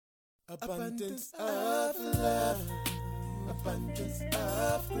Abundance of love, abundance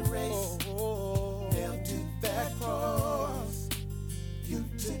of grace. Nailed to that cross, you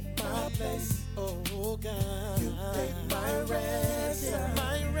took my place. Oh God, you paid my ransom. Your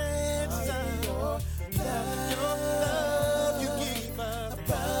love, you gave us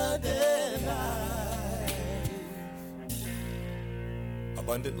abundant life.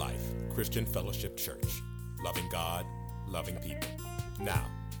 Abundant Life Christian Fellowship Church. Loving God, loving people. Now,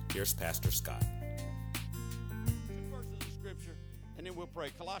 here's Pastor Scott. Two verses of scripture, and then we'll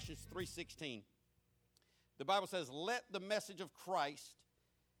pray. Colossians 3:16. The Bible says, "Let the message of Christ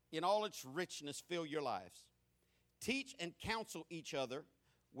in all its richness fill your lives. Teach and counsel each other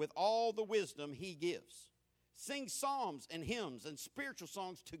with all the wisdom he gives. Sing psalms and hymns and spiritual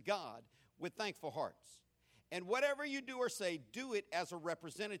songs to God with thankful hearts. And whatever you do or say, do it as a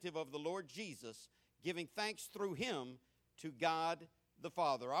representative of the Lord Jesus, giving thanks through him to God the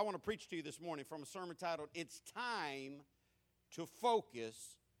Father." I want to preach to you this morning from a sermon titled, "It's Time to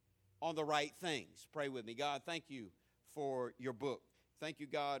Focus on the Right Things." Pray with me. God, thank you for your book. Thank you,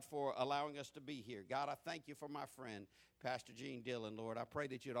 God, for allowing us to be here. God, I thank you for my friend, Pastor Gene Dillon, Lord. I pray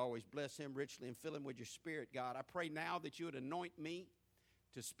that you'd always bless him richly and fill him with your spirit, God. I pray now that you would anoint me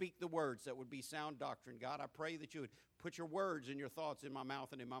to speak the words that would be sound doctrine. God, I pray that you would put your words and your thoughts in my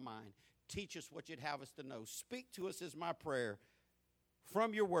mouth and in my mind. Teach us what you'd have us to know. Speak to us is my prayer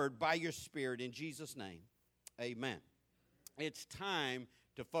from your word by your spirit in Jesus' name. Amen. It's time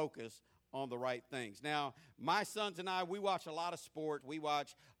to focus on the right things. Now, my sons and I, we watch a lot of sports. We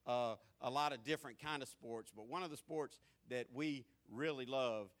watch a lot of different kind of sports. But one of the sports that we really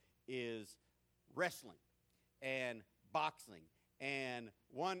love is wrestling and boxing. And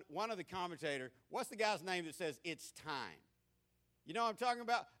one of the commentators, what's the guy's name that says, "It's time"? You know what I'm talking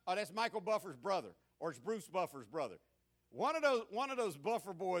about? Oh, that's Michael Buffer's brother, or it's Bruce Buffer's brother. One of those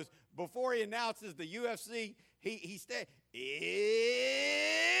Buffer boys, before he announces the UFC, he said,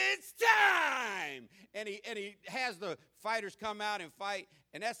 "It's time!" And he has the fighters come out and fight,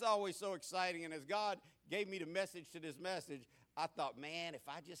 and that's always so exciting. And as God gave me the message to this message, I thought, man, if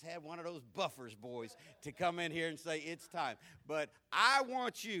I just had one of those Buffers boys to come in here and say, "It's time." But I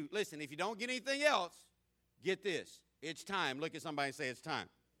want you, listen, if you don't get anything else, get this. It's time. Look at somebody and say, "It's time."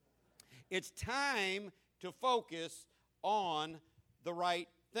 It's time to focus on the right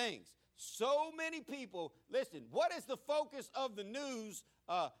things. So many people, listen, what is the focus of the news?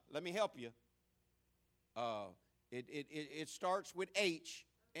 Let me help you. It starts with H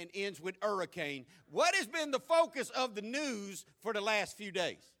and ends with hurricane. What has been the focus of the news for the last few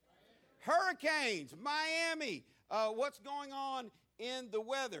days? Hurricanes, Miami, what's going on in the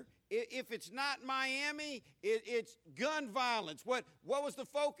weather. If it's not Miami, it's gun violence. What was the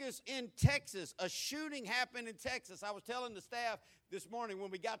focus in Texas? A shooting happened in Texas. I was telling the staff this morning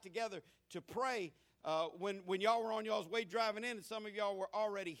when we got together to pray, when y'all were on y'all's way driving in, and some of y'all were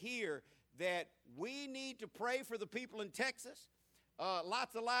already here, that we need to pray for the people in Texas.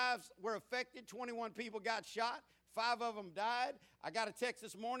 Lots of lives were affected. 21 people got shot. 5 of them died. I got a text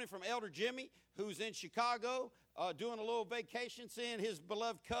this morning from Elder Jimmy, who's in Chicago, doing a little vacation, seeing his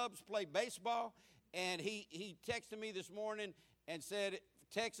beloved Cubs play baseball. And he texted me this morning and said,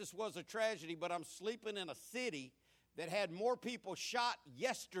 "Texas was a tragedy, but I'm sleeping in a city that had more people shot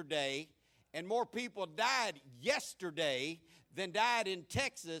yesterday and more people died yesterday than died in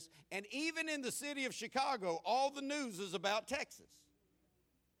Texas. And even in the city of Chicago, all the news is about Texas."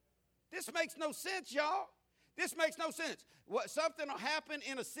 This makes no sense, y'all. This makes no sense. Something will happen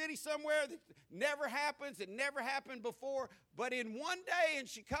in a city somewhere that never happens. It never happened before. But in one day in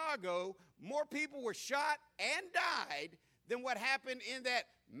Chicago, more people were shot and died than what happened in that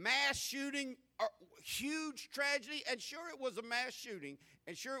mass shooting, huge tragedy. And sure, it was a mass shooting,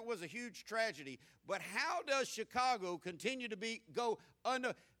 and sure, it was a huge tragedy. But how does Chicago continue to go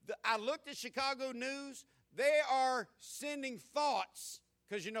under? I looked at Chicago news. They are sending thoughts,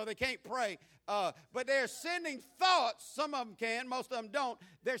 because, they can't pray. But they're sending thoughts. Some of them can. Most of them don't.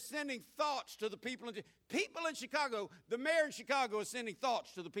 They're sending thoughts to the people in Chicago. The mayor in Chicago is sending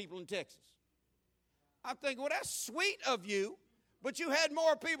thoughts to the people in Texas. I'm thinking, well, that's sweet of you. But you had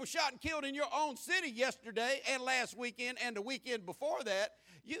more people shot and killed in your own city yesterday and last weekend and the weekend before that.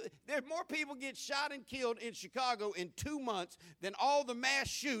 There more people get shot and killed in Chicago in 2 months than all the mass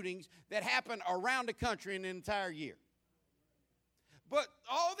shootings that happen around the country in an entire year. But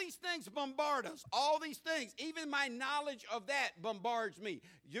all these things bombard us. All these things, even my knowledge of that bombards me.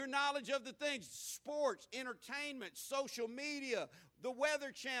 Your knowledge of the things, sports, entertainment, social media, the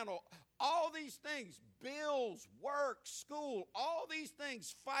Weather Channel, all these things, bills, work, school, all these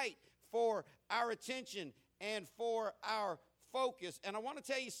things fight for our attention and for our focus. And I want to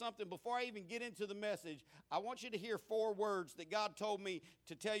tell you something before I even get into the message. I want you to hear 4 words that God told me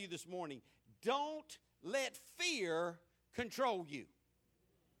to tell you this morning. Don't let fear control you.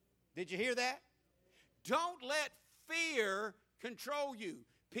 Did you hear that? Don't let fear control you.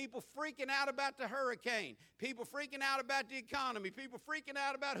 People freaking out about the hurricane. People freaking out about the economy. People freaking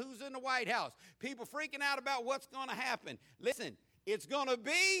out about who's in the White House. People freaking out about what's going to happen. Listen, it's going to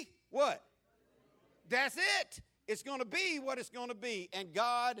be what? That's it. It's going to be what it's going to be. And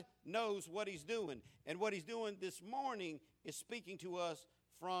God knows what he's doing. And what he's doing this morning is speaking to us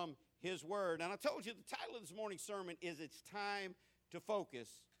from his word. And I told you the title of this morning's sermon is It's Time to Focus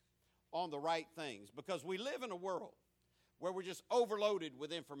on the Right Things. Because we live in a world where we're just overloaded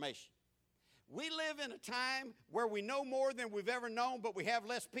with information. We live in a time where we know more than we've ever known, but we have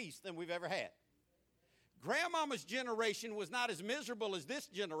less peace than we've ever had. Grandmama's generation was not as miserable as this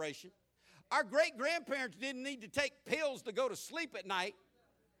generation. Our great-grandparents didn't need to take pills to go to sleep at night.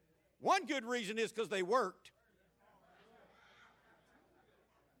 One good reason is because they worked.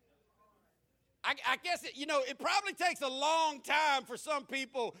 I guess, it probably takes a long time for some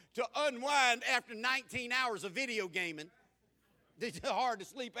people to unwind after 19 hours of video gaming. It's hard to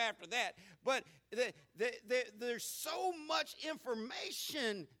sleep after that. But there's so much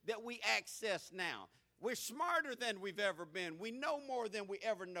information that we access now. We're smarter than we've ever been. We know more than we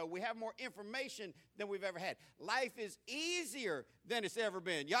ever know. We have more information than we've ever had. Life is easier than it's ever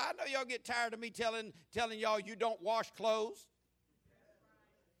been. Y'all, I know y'all get tired of me telling y'all you don't wash clothes.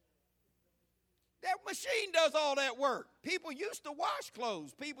 That machine does all that work. People used to wash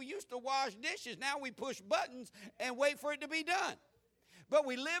clothes. People used to wash dishes. Now we push buttons and wait for it to be done. But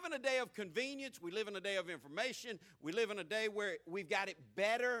we live in a day of convenience. We live in a day of information. We live in a day where we've got it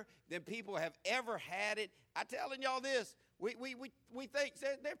better than people have ever had it. I'm telling y'all this. We think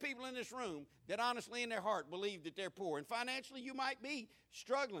there are people in this room that honestly in their heart believe that they're poor. And financially you might be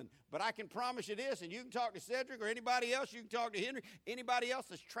struggling. But I can promise you this, and you can talk to Cedric or anybody else. You can talk to Henry. Anybody else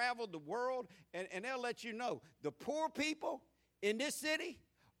that's traveled the world, and they'll let you know. The poor people in this city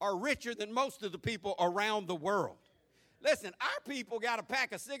are richer than most of the people around the world. Listen, our people got a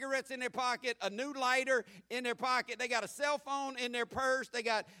pack of cigarettes in their pocket, a new lighter in their pocket. They got a cell phone in their purse. They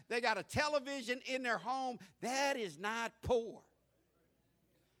got a television in their home. That is not poor.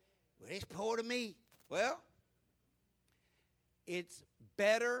 Well, it's poor to me. Well, it's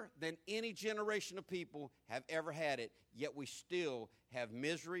better than any generation of people have ever had it, yet we still have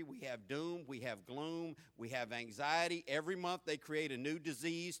misery, we have doom, we have gloom, we have anxiety. Every month they create a new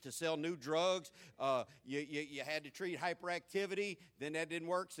disease to sell new drugs. You had to treat hyperactivity, then that didn't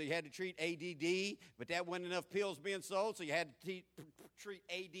work, so you had to treat ADD, but that wasn't enough pills being sold, so you had to treat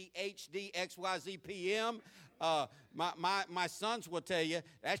ADHD, XYZ, PM. My sons will tell you,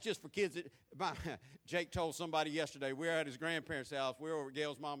 that's just for kids. Jake told somebody yesterday, we were at his grandparents' house. We were over at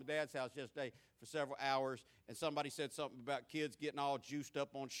Gail's mom and dad's house yesterday for several hours, and somebody said something about kids getting all juiced up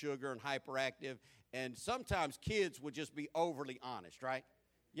on sugar and hyperactive, and sometimes kids would just be overly honest, right?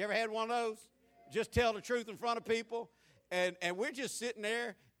 You ever had one of those? Just tell the truth in front of people, and we're just sitting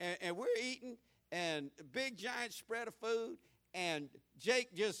there, and we're eating, and a big, giant spread of food, and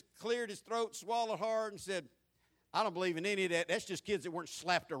Jake just cleared his throat, swallowed hard, and said, I don't believe in any of that. That's just kids that weren't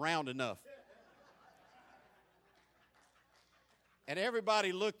slapped around enough. And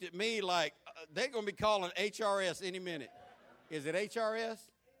everybody looked at me like they're going to be calling HRS any minute. Is it HRS?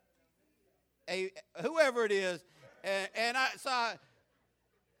 Whoever it is.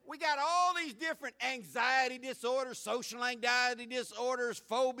 We got all these different anxiety disorders, social anxiety disorders,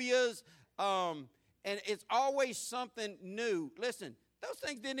 phobias, and it's always something new. Listen, those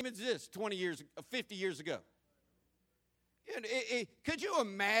things didn't even exist 20 years, 50 years ago. Could you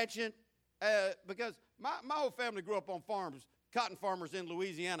imagine, because my whole family grew up on farms, cotton farmers in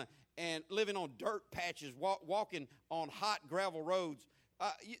Louisiana, and living on dirt patches, walking on hot gravel roads.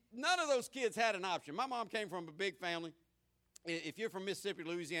 None of those kids had an option. My mom came from a big family. If you're from Mississippi,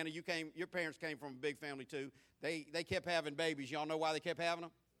 Louisiana, your parents came from a big family too. They kept having babies. Y'all know why they kept having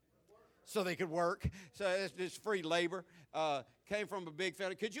them? So they could work. So it's just free labor. Came from a big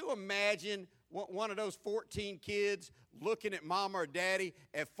family. Could you imagine one of those 14 kids looking at mama or daddy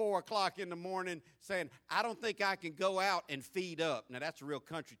at 4 o'clock in the morning saying, I don't think I can go out and feed up. Now, that's a real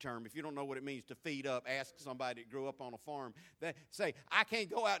country term. If you don't know what it means to feed up, ask somebody that grew up on a farm. They say, I can't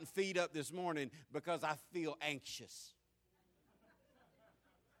go out and feed up this morning because I feel anxious.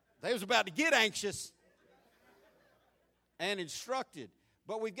 They was about to get anxious and instructed.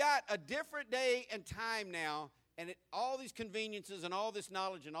 But we've got a different day and time now, and all these conveniences and all this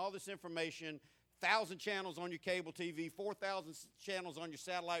knowledge and all this information, 1,000 channels on your cable TV, 4,000 channels on your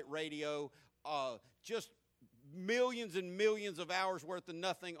satellite radio, just millions and millions of hours worth of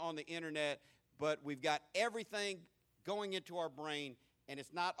nothing on the internet, but we've got everything going into our brain, and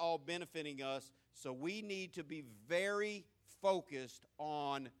it's not all benefiting us. So we need to be very focused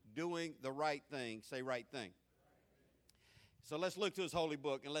on doing the right thing. Say right thing. So let's look to his holy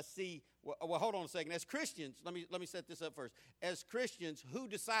book, and let's see. Well, hold on a second. As Christians, let me set this up first. As Christians, who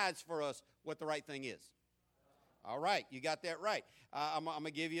decides for us what the right thing is? All right, you got that right. I'm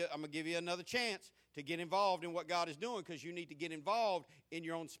gonna give you another chance to get involved in what God is doing, because you need to get involved in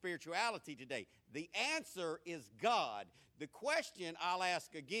your own spirituality today. The answer is God. The question I'll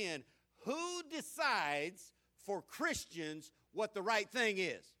ask again: who decides for Christians what the right thing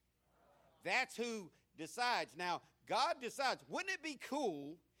is? That's who decides. Now, God decides. Wouldn't it be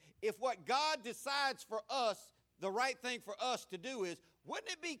cool if what God decides for us, the right thing for us to do is,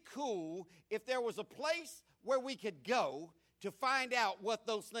 wouldn't it be cool if there was a place where we could go to find out what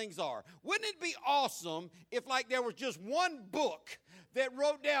those things are? Wouldn't it be awesome if, like, there was just one book that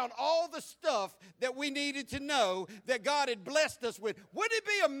wrote down all the stuff that we needed to know that God had blessed us with? Wouldn't it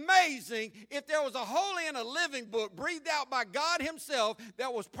be amazing if there was a holy and a living book breathed out by God himself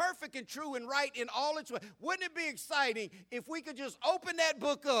that was perfect and true and right in all its ways? Wouldn't it be exciting if we could just open that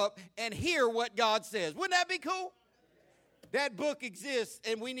book up and hear what God says? Wouldn't that be cool? That book exists,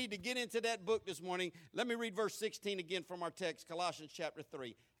 and we need to get into that book this morning. Let me read verse 16 again from our text, Colossians chapter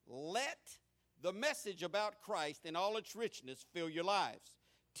 3. Let the message about Christ in all its richness fill your lives.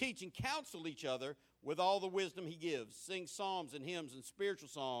 Teach and counsel each other with all the wisdom he gives. Sing psalms and hymns and spiritual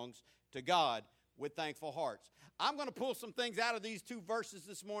songs to God with thankful hearts. I'm going to pull some things out of these two verses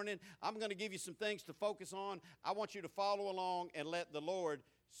this morning. I'm going to give you some things to focus on. I want you to follow along and let the Lord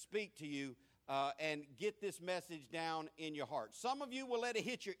speak to you. And get this message down in your heart. Some of you will let it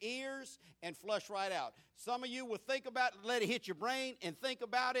hit your ears and flush right out. Some of you will think about it, let it hit your brain and think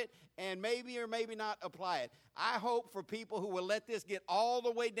about it, and maybe or maybe not apply it. I hope for people who will let this get all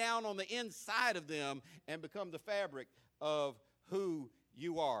the way down on the inside of them and become the fabric of who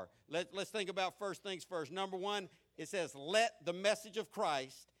you are. Let's think about first things first. Number one, it says, let the message of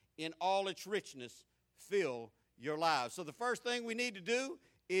Christ in all its richness fill your lives. So the first thing we need to do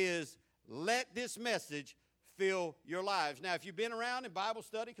is let this message fill your lives. Now, if you've been around in Bible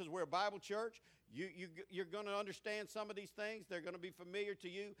study, because we're a Bible church, you're going to understand some of these things. They're going to be familiar to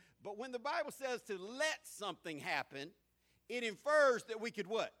you. But when the Bible says to let something happen, it infers that we could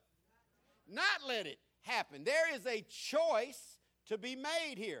what? Not let it happen. There is a choice to be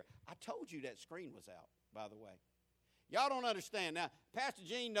made here. I told you that screen was out, by the way. Y'all don't understand. Now, Pastor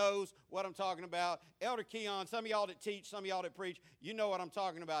Gene knows what I'm talking about. Elder Keon, some of y'all that teach, some of y'all that preach, you know what I'm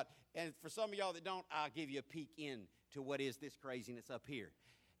talking about. And for some of y'all that don't, I'll give you a peek into what is this craziness up here.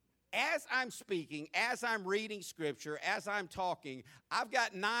 As I'm speaking, as I'm reading Scripture, as I'm talking, I've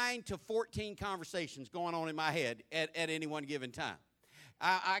got 9 to 14 conversations going on in my head at any one given time.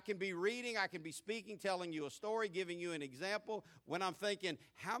 I can be reading, I can be speaking, telling you a story, giving you an example, when I'm thinking,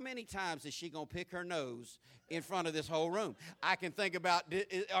 how many times is she going to pick her nose in front of this whole room? I can think about,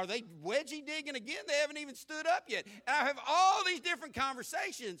 are they wedgie digging again? They haven't even stood up yet. And I have all these different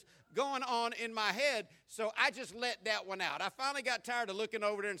conversations going on in my head, so I just let that one out. I finally got tired of looking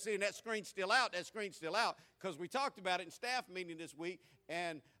over there and seeing that screen's still out, because we talked about it in staff meeting this week,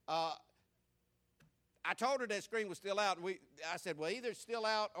 and I told her that screen was still out, and I said, well, either it's still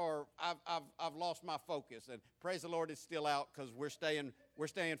out or I've lost my focus. And praise the Lord, it's still out, because we're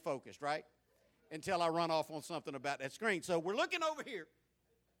staying focused, right? Until I run off on something about that screen. So we're looking over here.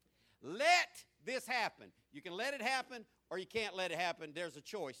 Let this happen. You can let it happen or you can't let it happen. There's a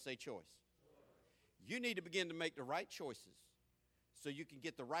choice. Say choice. You need to begin to make the right choices so you can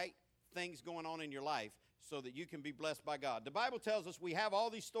get the right things going on in your life, so that you can be blessed by God. The Bible tells us we have all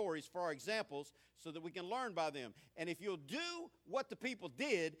these stories for our examples so that we can learn by them. And if you'll do what the people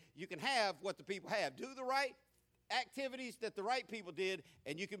did, you can have what the people have. Do the right activities that the right people did,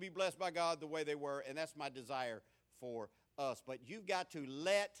 and you can be blessed by God the way they were. And that's my desire for us. But you've got to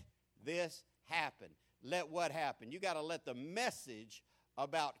let this happen. Let what happen? You got to let the message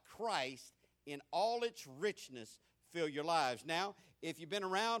about Christ in all its richness fill your lives. Now, if you've been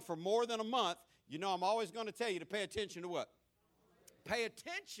around for more than a month, you know I'm always going to tell you to pay attention to what? Pay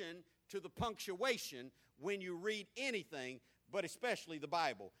attention to the punctuation when you read anything, but especially the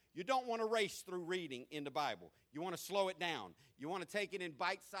Bible. You don't want to race through reading in the Bible. You want to slow it down. You want to take it in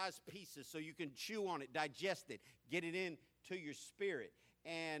bite-sized pieces so you can chew on it, digest it, get it into your spirit.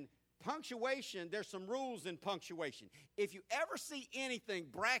 And punctuation, there's some rules in punctuation. If you ever see anything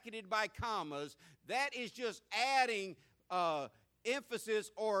bracketed by commas, that is just adding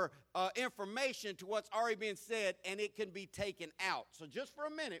emphasis or information to what's already been said, and it can be taken out. So just for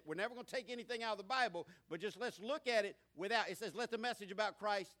a minute, we're never going to take anything out of the Bible, but just let's look at it without. It says, let the message about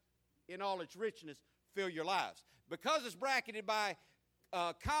Christ in all its richness fill your lives. Because it's bracketed by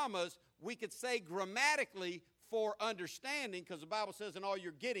commas, we could say grammatically for understanding, because the Bible says in all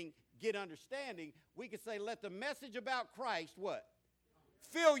you're getting, get understanding. We could say, let the message about Christ, what?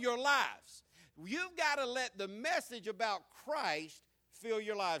 Fill your lives. You've got to let the message about Christ fill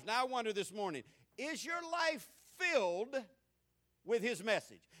your lives. Now, I wonder this morning, is your life filled with his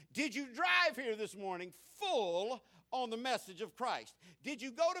message? Did you drive here this morning full on the message of Christ? Did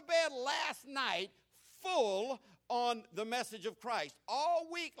you go to bed last night full on the message of Christ? All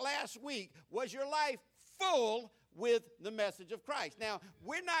week last week, was your life full with the message of Christ? Now,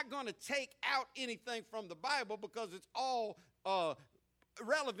 we're not going to take out anything from the Bible because it's all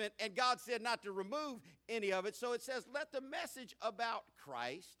relevant, and God said not to remove any of it. So it says, let the message about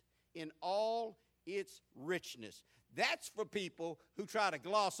Christ in all its richness. That's for people who try to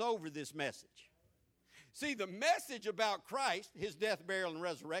gloss over this message. See, the message about Christ, his death, burial, and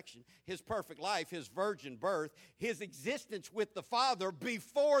resurrection, his perfect life, his virgin birth, his existence with the Father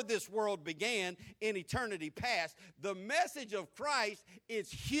before this world began in eternity past, the message of Christ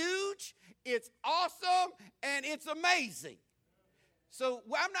is huge, it's awesome, and it's amazing. So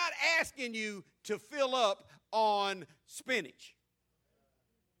I'm not asking you to fill up on spinach.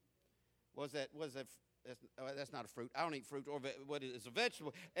 What's that? That's not a fruit. I don't eat fruit. Or what is it? It's a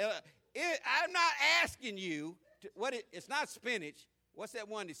vegetable. I'm not asking you it's not spinach. What's that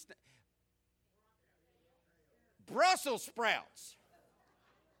one? It's Brussels sprouts.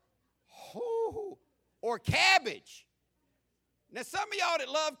 Oh, or cabbage. Now, some of y'all that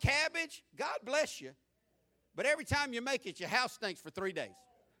love cabbage, God bless you. But every time you make it, your house stinks for 3 days.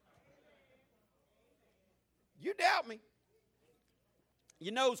 You doubt me.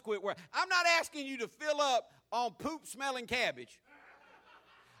 Your nose quit working. I'm not asking you to fill up on poop-smelling cabbage.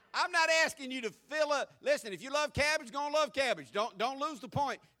 I'm not asking you to fill up. Listen, if you love cabbage, go and love cabbage. Don't lose the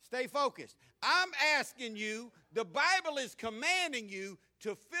point. Stay focused. I'm asking you, the Bible is commanding you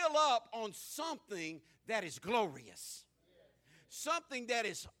to fill up on something that is glorious. Something that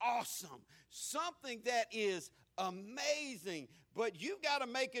is awesome. Something that is amazing. But you've got to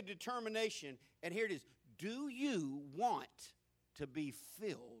make a determination. And here it is. Do you want to be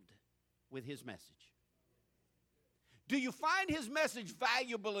filled with his message? Do you find his message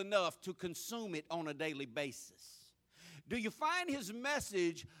valuable enough to consume it on a daily basis? Do you find his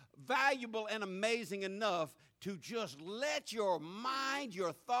message valuable and amazing enough to just let your mind,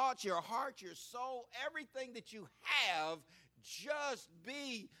 your thoughts, your heart, your soul, everything that you have just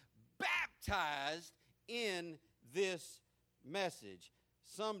be baptized in this message?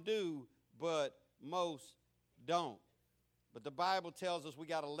 Some do, but most don't. But the Bible tells us we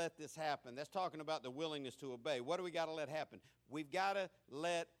got to let this happen. That's talking about the willingness to obey. What do we got to let happen? We've got to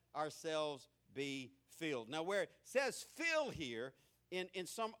let ourselves be filled. Now, where it says fill here, in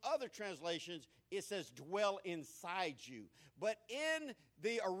some other translations, it says dwell inside you. But in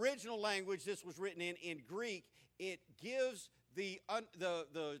the original language this was written in Greek, it gives the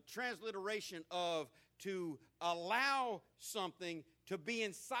transliteration of to allow something to be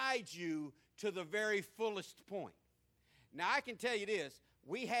inside you to the very fullest point. Now, I can tell you this.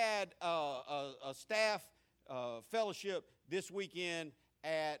 We had a staff fellowship this weekend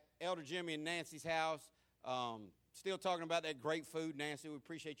at Elder Jimmy and Nancy's house. Still talking about that great food, Nancy. We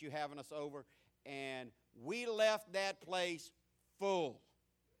appreciate you having us over. And we left that place full.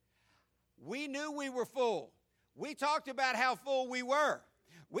 We knew we were full. We talked about how full we were.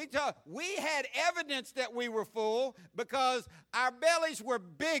 We had evidence that we were full because our bellies were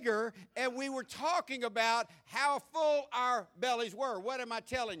bigger, and we were talking about how full our bellies were. What am I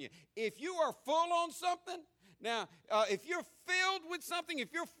telling you? If you are full on something, now, if you're filled with something,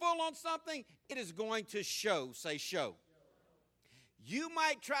 if you're full on something, it is going to show. Say show. You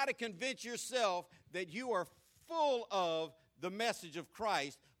might try to convince yourself that you are full of the message of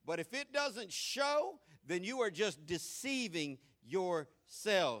Christ, but if it doesn't show, then you are just deceiving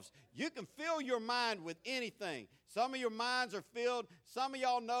yourselves. You can fill your mind with anything. Some of your minds are filled. Some of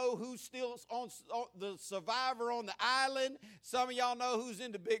y'all know who's still on the survivor on the island. Some of y'all know who's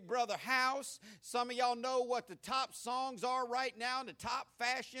in the Big Brother house. Some of y'all know what the top songs are right now and the top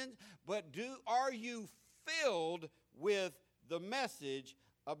fashions. But are you filled with the message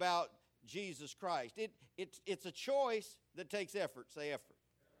about Jesus Christ? It's a choice that takes effort. Say effort.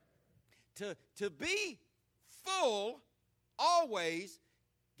 To be full always,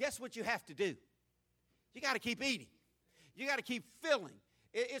 guess what you have to do? You got to keep eating. You got to keep filling.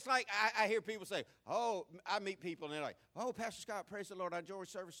 It's like I hear people say, oh, I meet people and they're like, oh, Pastor Scott, praise the Lord. I enjoyed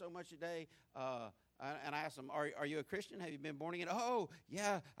service so much today. And I ask them, are you a Christian? Have you been born again? Oh,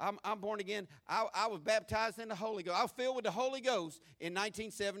 yeah, I'm born again. I was baptized in the Holy Ghost. I was filled with the Holy Ghost in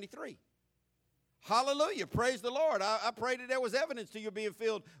 1973. Hallelujah. Praise the Lord. I pray that there was evidence to you being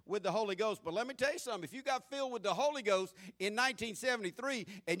filled with the Holy Ghost. But let me tell you something. If you got filled with the Holy Ghost in 1973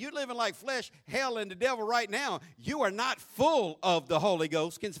 and you're living like flesh, hell, and the devil right now, you are not full of the Holy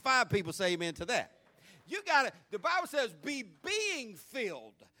Ghost. Can 5 people say amen to that? You got to, the Bible says, be being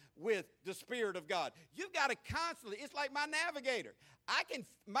filled with the Spirit of God. You've got to constantly, it's like my navigator.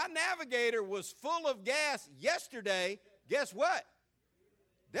 My navigator was full of gas yesterday. Guess what?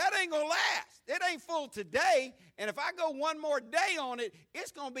 That ain't going to last. It ain't full today. And if I go one more day on it,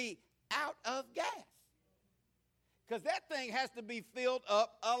 it's going to be out of gas. Because that thing has to be filled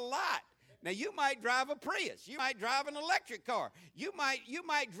up a lot. Now, you might drive a Prius. You might drive an electric car. You might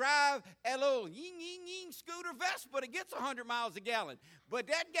drive a little ying scooter Vespa that gets 100 miles a gallon. But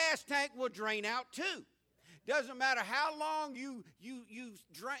that gas tank will drain out too. Doesn't matter how long you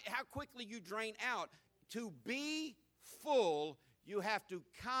drain, how quickly you drain out. To be full, you have to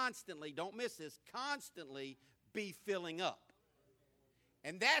constantly, don't miss this, constantly be filling up.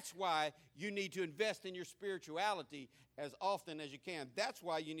 And that's why you need to invest in your spirituality as often as you can. That's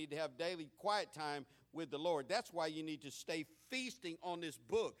why you need to have daily quiet time with the Lord. That's why you need to stay feasting on this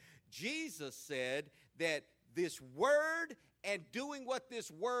book. Jesus said that this word and doing what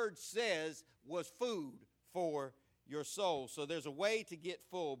this word says was food for your soul. So there's a way to get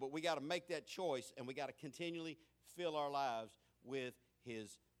full, but we got to make that choice, and we got to continually fill our lives with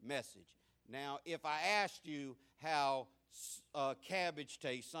his message. Now, if I asked you how cabbage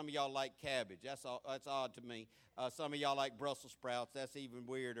tastes, some of y'all like cabbage. That's odd to me. Some of y'all like Brussels sprouts. That's even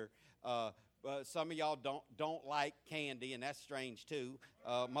weirder. Some of y'all don't like candy, and that's strange too.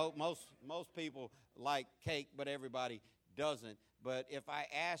 Most people like cake, but everybody doesn't. But if I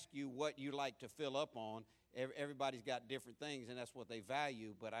ask you what you like to fill up on, everybody's got different things, and that's what they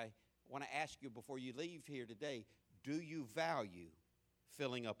value. But I want to ask you before you leave here today, do you value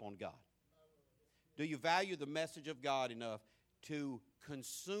filling up on God? Do you value the message of God enough to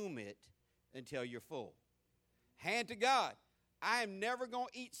consume it until you're full? Hand to God. I am never going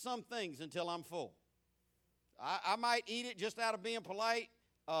to eat some things until I'm full. I might eat it just out of being polite.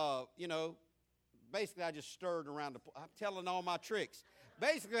 Basically I just stirred around. I'm telling all my tricks.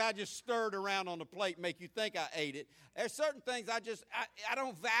 Basically I just stirred around on the plate, make you think I ate it. There's certain things I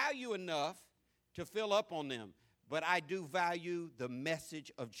don't value enough to fill up on them. But I do value the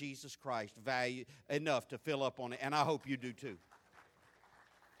message of Jesus Christ, value enough to fill up on it, and I hope you do too.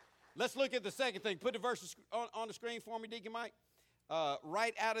 Let's look at the second thing. Put the verses on the screen for me, Deacon Mike.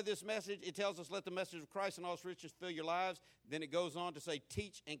 Right out of this message, it tells us, let the message of Christ and all its riches fill your lives. Then it goes on to say,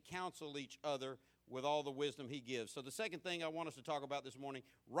 teach and counsel each other with all the wisdom he gives. So the second thing I want us to talk about this morning,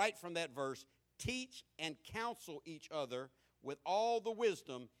 right from that verse, teach and counsel each other with all the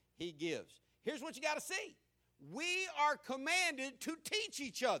wisdom he gives. Here's what you got to see. We are commanded to teach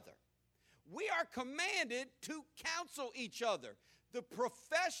each other. We are commanded to counsel each other. The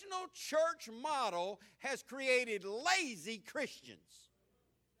professional church model has created lazy Christians.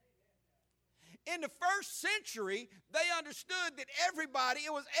 In the first century, they understood that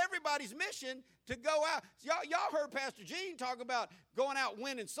it was everybody's mission to go out. Y'all heard Pastor Gene talk about going out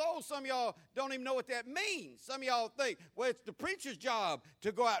winning souls. Some of y'all don't even know what that means. Some of y'all think, well, it's the preacher's job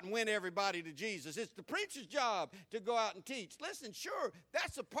to go out and win everybody to Jesus. It's the preacher's job to go out and teach. Listen, sure,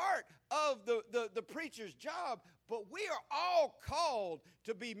 that's a part of the preacher's job, but we are all called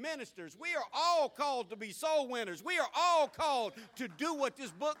to be ministers. We are all called to be soul winners. We are all called to do what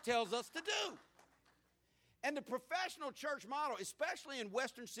this book tells us to do. And the professional church model, especially in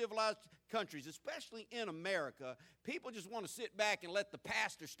Western civilized countries, especially in America, people just want to sit back and let the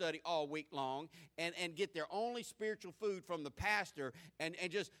pastor study all week long and get their only spiritual food from the pastor and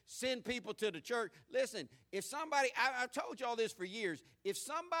just send people to the church. Listen, if somebody, I've told you all this for years, if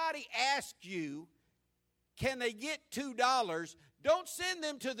somebody asks you, can they get $2, don't send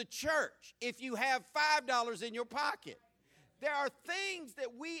them to the church if you have $5 in your pocket. There are things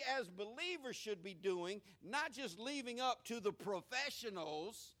that we as believers should be doing, not just leaving up to the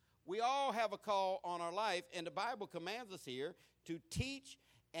professionals. We all have a call on our life, and the Bible commands us here to teach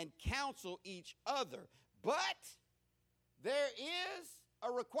and counsel each other. But there is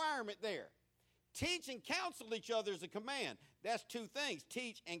a requirement there. Teach and counsel each other is a command. That's two things,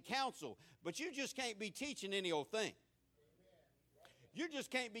 teach and counsel. But you just can't be teaching any old thing. You just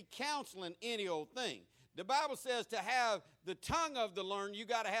can't be counseling any old thing. The Bible says to have the tongue of the learned, you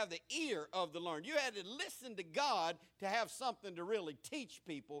got to have the ear of the learned. You had to listen to God to have something to really teach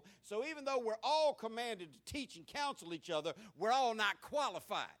people. So even though we're all commanded to teach and counsel each other, we're all not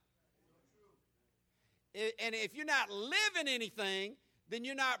qualified. And if you're not living anything, then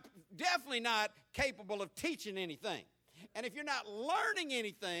you're definitely not capable of teaching anything. And if you're not learning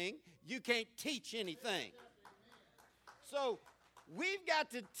anything, you can't teach anything. So we've got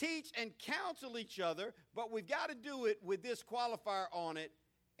to teach and counsel each other, but we've got to do it with this qualifier on it,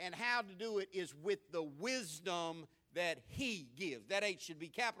 and how to do it is with the wisdom that He gives. That H should be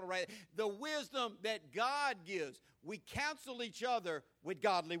capital, right? The wisdom that God gives. We counsel each other with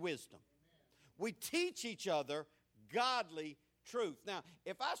godly wisdom. We teach each other godly truth. Now,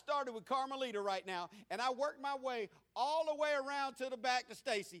 if I started with Carmelita right now, and I worked my way all the way around to the back to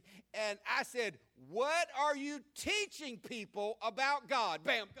Stacy, and I said, what are you teaching people about God?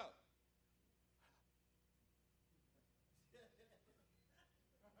 Bam, go.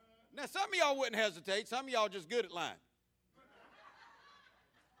 Now, some of y'all wouldn't hesitate. Some of y'all just good at lying.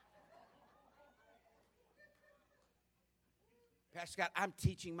 Pastor Scott, I'm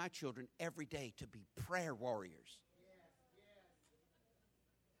teaching my children every day to be prayer warriors.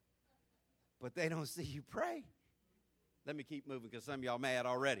 But they don't see you pray. Let me keep moving because some of y'all mad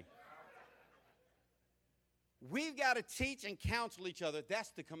already. We've got to teach and counsel each other.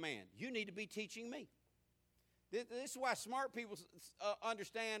 That's the command. You need to be teaching me. This is why smart people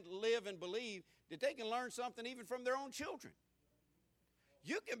understand, live, and believe that they can learn something even from their own children.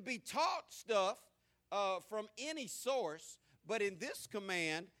 You can be taught stuff from any source, but in this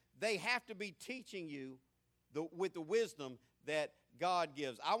command, they have to be teaching you with the wisdom that God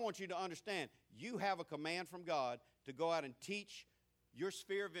gives. I want you to understand, you have a command from God to go out and teach your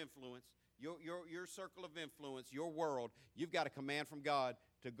sphere of influence, your circle of influence, your world. You've got a command from God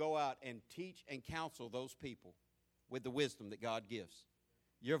to go out and teach and counsel those people with the wisdom that God gives.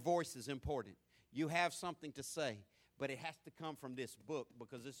 Your voice is important. You have something to say, but it has to come from this book,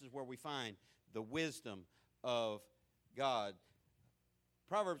 because this is where we find the wisdom of God.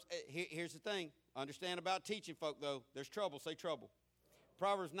 Proverbs, here's the thing. Understand about teaching folk, though. There's trouble. Say trouble.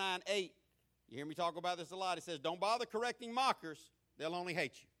 Proverbs 9:8. You hear me talk about this a lot. It says, don't bother correcting mockers. They'll only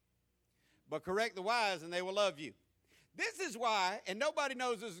hate you. But correct the wise, and they will love you. This is why, and nobody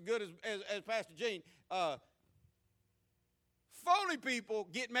knows this as good as Pastor Gene, phony people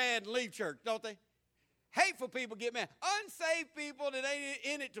get mad and leave church, don't they? Hateful people get mad. Unsaved people that ain't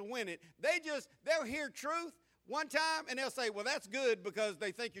in it to win it, they'll hear truth one time, and they'll say, well, that's good, because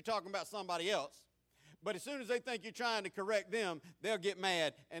they think you're talking about somebody else. But as soon as they think you're trying to correct them, they'll get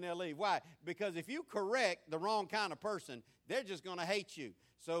mad and they'll leave. Why? Because if you correct the wrong kind of person, they're just going to hate you.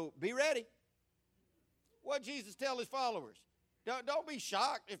 So be ready. What did Jesus tell his followers? Don't be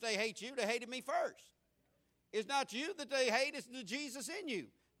shocked if they hate you. They hated me first. It's not you that they hate. It's the Jesus in you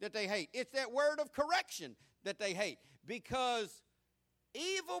that they hate. It's that word of correction that they hate. Because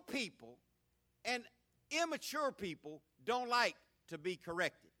evil people and immature people don't like to be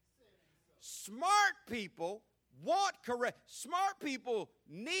corrected. Smart people want correct. Smart people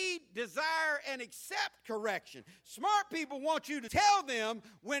need, desire, and accept correction. Smart people want you to tell them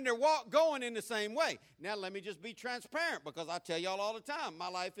when they're going in the same way. Now, let me just be transparent, because I tell y'all all the time, my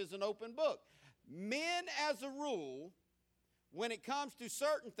life is an open book. Men, as a rule, when it comes to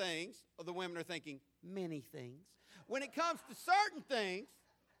certain things, the women are thinking, many things. When it comes to certain things,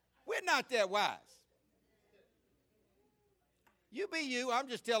 we're not that wise. You be you, I'm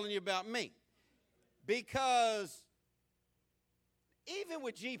just telling you about me. Because even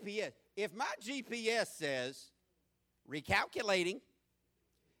with GPS, if my GPS says, recalculating,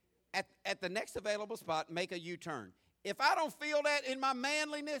 at the next available spot, make a U-turn. If I don't feel that in my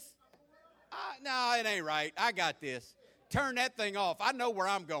manliness, no, it ain't right. I got this. Turn that thing off. I know where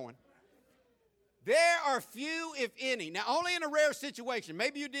I'm going. There are few, if any. Now, only in a rare situation.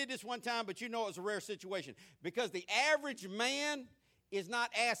 Maybe you did this one time, but you know it was a rare situation. Because the average man is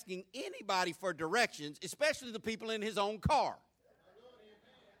not asking anybody for directions, especially the people in his own car.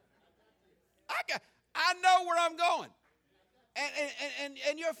 I know where I'm going.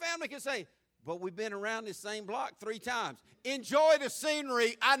 And your family can say, but we've been around this same block 3 times. Enjoy the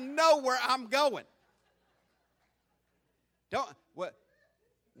scenery. I know where I'm going.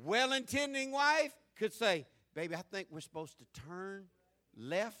 Well-intending wife could say, baby, I think we're supposed to turn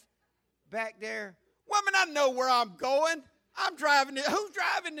left back there. Woman, I know where I'm going. I'm driving it. Who's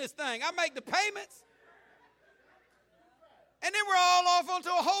driving this thing? I make the payments. And then we're all off onto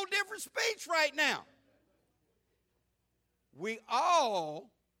a whole different speech right now. We all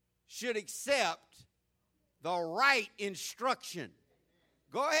should accept the right instruction.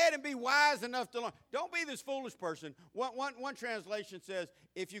 Go ahead and be wise enough to learn. Don't be this foolish person. One translation says,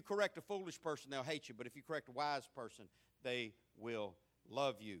 if you correct a foolish person, they'll hate you. But if you correct a wise person, they will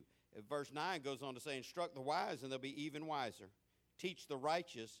love you. Verse 9 goes on to say, instruct the wise, and they'll be even wiser. Teach the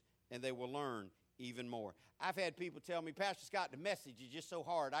righteous, and they will learn even more. I've had people tell me, Pastor Scott, the message is just so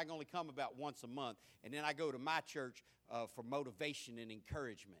hard. I can only come about once a month, and then I go to my church for motivation and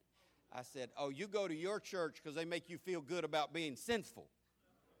encouragement. I said, oh, you go to your church because they make you feel good about being sinful.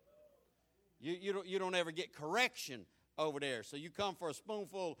 You don't ever get correction over there. So you come for a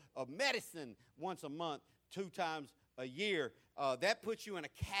spoonful of medicine once a month, 2 times a year. That puts you in a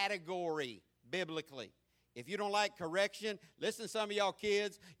category biblically. If you don't like correction, listen, some of y'all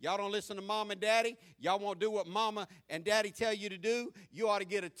kids, y'all don't listen to mom and daddy. Y'all won't do what mama and daddy tell you to do. You ought to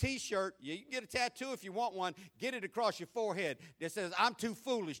get a T-shirt. You can get a tattoo if you want one. Get it across your forehead that says, I'm too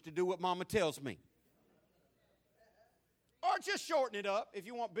foolish to do what mama tells me. Or just shorten it up if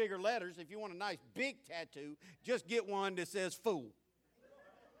you want bigger letters. If you want a nice big tattoo, just get one that says fool.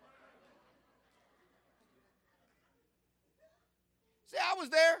 See, I was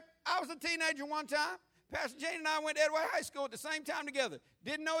there. I was a teenager one time. Pastor Jane and I went to Edway High School at the same time together.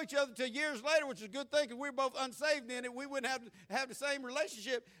 Didn't know each other until years later, which is a good thing because we were both unsaved then, and we wouldn't have the same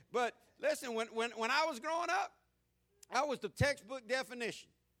relationship. But listen, when I was growing up, I was the textbook definition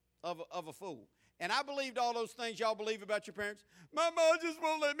of a fool. And I believed all those things y'all believe about your parents. My mom just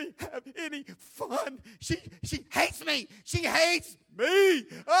won't let me have any fun. She hates me. She hates me.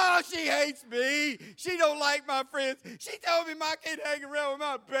 Oh, she hates me. She don't like my friends. She told me I can't hang around with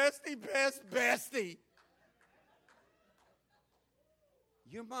my bestie.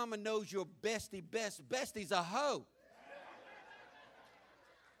 Your mama knows your bestie's a hoe.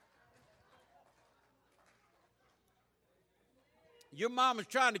 Your mama's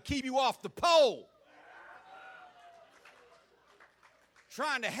trying to keep you off the pole.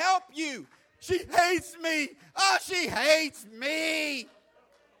 Trying to help you. She hates me. Oh, she hates me.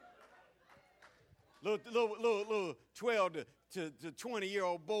 Little 12 to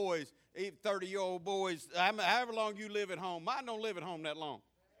 20-year-old boys, 30-year-old boys, however long you live at home. Mine don't live at home that long.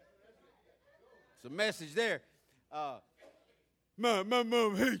 It's a message there. My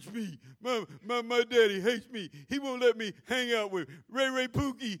mom hates me. My daddy hates me. He won't let me hang out with Ray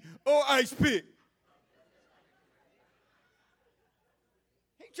Pookie or Ice Pick.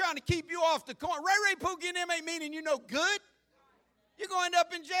 He's trying to keep you off the corner. Ray Pookie and them ain't meaning you no good. You're going to end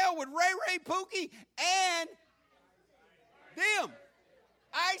up in jail with Ray Pookie and them.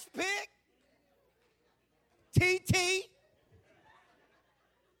 Ice Pick, TT,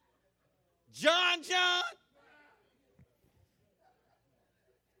 John.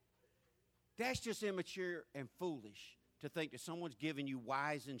 That's just immature and foolish to think that someone's giving you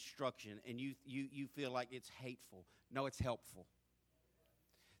wise instruction and you feel like it's hateful. No, it's helpful.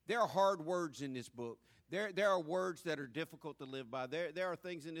 There are hard words in this book. There are words that are difficult to live by. There are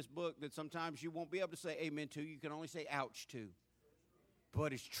things in this book that sometimes you won't be able to say amen to. You can only say ouch to.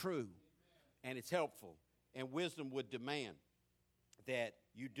 But it's true, and it's helpful. And wisdom would demand that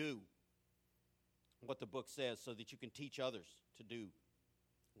you do what the book says so that you can teach others to do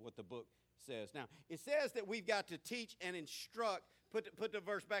what the book says. Now, it says that we've got to teach and instruct. Put the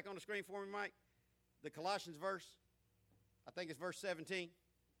verse back on the screen for me, Mike. The Colossians verse. I think it's verse 17.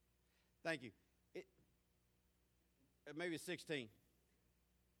 Thank you. Maybe it's 16.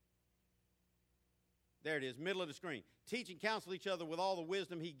 There it is, middle of the screen. Teach and counsel each other with all the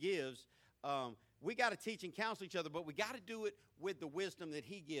wisdom he gives. We got to teach and counsel each other, but we got to do it with the wisdom that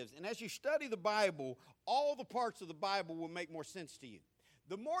he gives. And as you study the Bible, all the parts of the Bible will make more sense to you.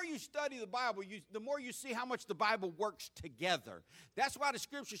 The more you study the Bible, the more you see how much the Bible works together. That's why the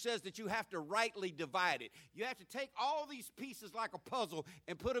Scripture says that you have to rightly divide it. You have to take all these pieces like a puzzle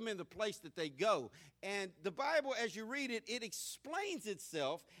and put them in the place that they go. And the Bible, as you read it, it explains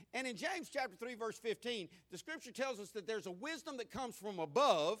itself. And in James chapter 3, verse 15, the Scripture tells us that there's a wisdom that comes from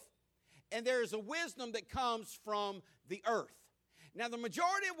above, and there is a wisdom that comes from the earth. Now, the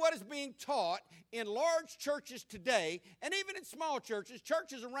majority of what is being taught in large churches today, and even in small churches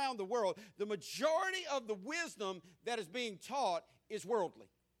around the world, the majority of the wisdom that is being taught is worldly.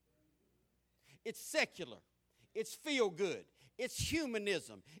 It's secular. It's feel-good. It's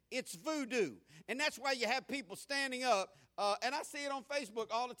humanism. It's voodoo. And that's why you have people standing up, and I see it on Facebook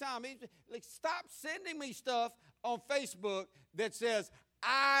all the time. Like, stop sending me stuff on Facebook that says,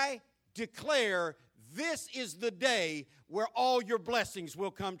 I declare this is the day where all your blessings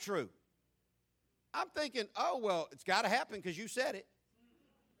will come true. I'm thinking, oh, well, it's got to happen because you said it.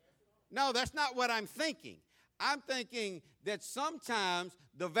 No, that's not what I'm thinking. I'm thinking that sometimes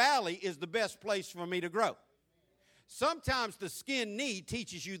the valley is the best place for me to grow. sometimes the skin knee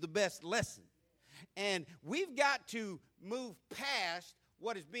teaches you the best lesson. And we've got to move past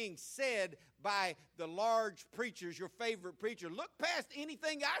what is being said by the large preachers, your favorite preacher. Look past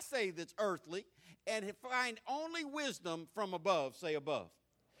anything I say that's earthly and find only wisdom from above, say above.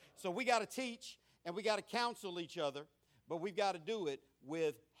 So we got to teach and we got to counsel each other, but we've got to do it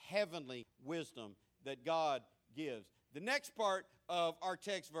with heavenly wisdom that God gives. The next part of our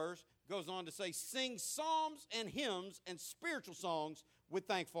text verse goes on to say, sing psalms and hymns and spiritual songs with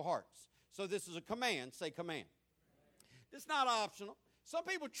thankful hearts. So this is a command. Say command. It's not optional. Some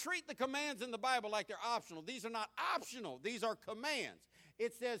people treat the commands in the Bible like they're optional. These are not optional. These are commands.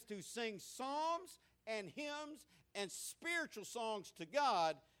 It says to sing psalms and hymns and spiritual songs to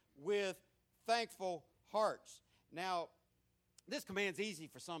God with thankful hearts. Now, this command's easy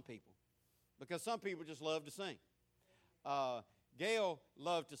for some people because some people just love to sing. Gail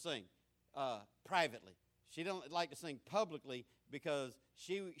loved to sing privately. She didn't like to sing publicly because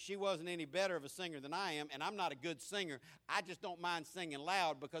she wasn't any better of a singer than I am, and I'm not a good singer. I just don't mind singing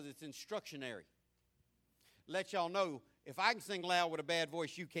loud because it's instructionary. Let y'all know, if I can sing loud with a bad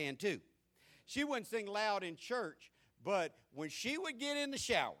voice, you can too. She wouldn't sing loud in church, but when she would get in the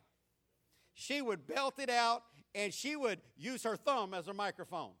shower, she would belt it out, and she would use her thumb as a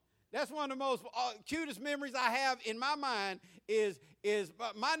microphone. That's one of the most cutest memories I have in my mind is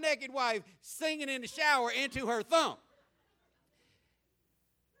my naked wife singing in the shower into her thumb.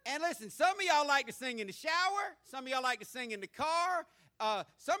 And listen, some of y'all like to sing in the shower. Some of y'all like to sing in the car.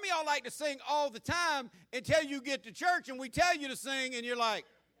 Some of y'all like to sing all the time until you get to church and we tell you to sing and you're like,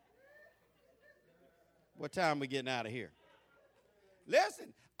 what time are we getting out of here?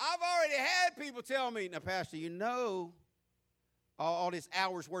 Listen, I've already had people tell me, now, Pastor, you know, all this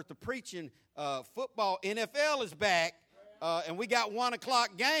hours worth of preaching, football, NFL is back, and we got 1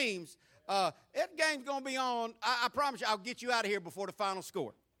 o'clock games. That game's going to be on. I promise you, I'll get you out of here before the final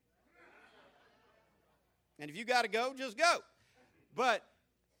score. And if you got to go, just go. But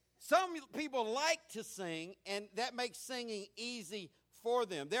some people like to sing, and that makes singing easy for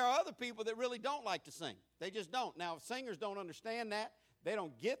them. There are other people that really don't like to sing. They just don't. Now, singers don't understand that. They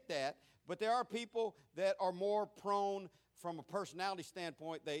don't get that. But there are people that are more prone from a personality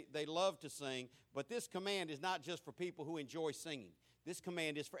standpoint. They love to sing. But this command is not just for people who enjoy singing. This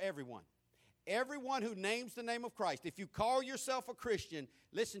command is for everyone. Everyone who names the name of Christ. If you call yourself a Christian,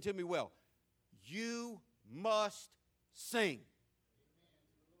 listen to me well. You must sing.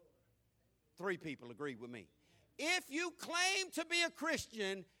 3 people agree with me. If you claim to be a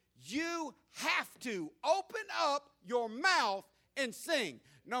Christian, you have to open up your mouth and sing.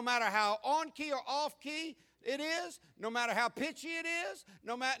 No matter how on key or off key it is, no matter how pitchy it is,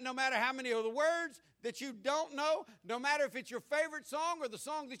 no matter how many of the words that you don't know, no matter if it's your favorite song or the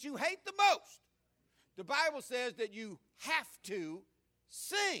song that you hate the most, the Bible says that you have to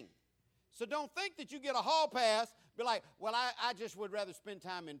sing. So don't think that you get a hall pass, be like, well, I just would rather spend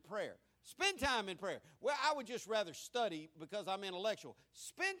time in prayer. Spend time in prayer. Well, I would just rather study because I'm intellectual.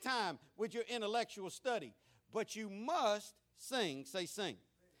 Spend time with your intellectual study. But you must sing. Say sing.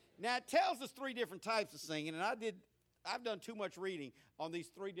 Now, it tells us 3 different types of singing, and I've done too much reading on these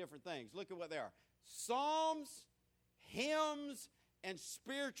 3 different things. Look at what they are. Psalms, hymns, and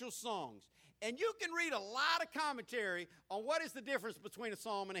spiritual songs. And you can read a lot of commentary on what is the difference between a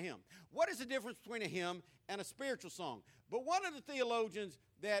psalm and a hymn. What is the difference between a hymn and a spiritual song? But one of the theologians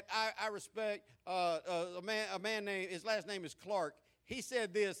that I respect, a man named, his last name is Clark, he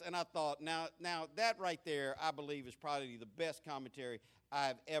said this, and I thought, now that right there, I believe, is probably the best commentary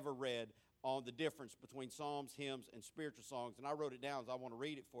I've ever read on the difference between psalms, hymns, and spiritual songs. And I wrote it down, so I want to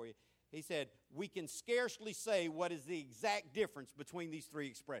read it for you. He said, we can scarcely say what is the exact difference between these 3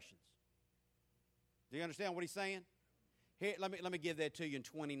 expressions. Do you understand what he's saying? Here, let me give that to you in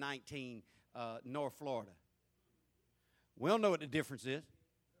 2019, North Florida. We don't know what the difference is.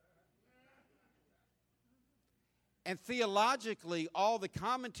 And theologically, all the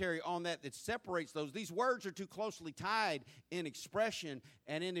commentary on that separates those, these words are too closely tied in expression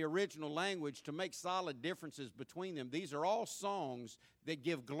and in the original language to make solid differences between them. These are all songs that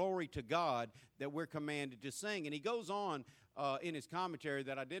give glory to God that we're commanded to sing. And he goes on in his commentary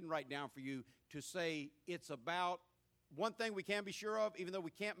that I didn't write down for you to say it's about one thing we can be sure of, even though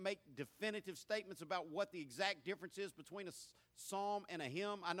we can't make definitive statements about what the exact difference is between a psalm and a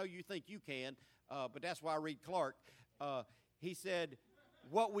hymn. I know you think you can, but that's why I read Clark. He said,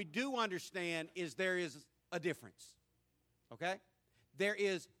 what we do understand is there is a difference, okay? There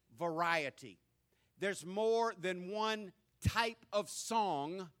is variety. There's more than one type of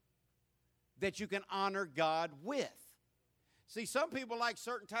song that you can honor God with. See, some people like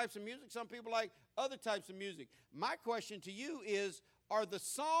certain types of music. Some people like other types of music. My question to you is, are the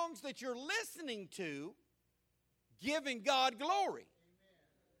songs that you're listening to giving God glory?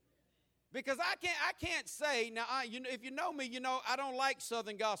 Because I can't say, now, if you know me, you know I don't like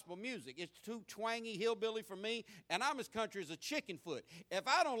Southern gospel music. It's too twangy, hillbilly for me, and I'm as country as a chicken foot. If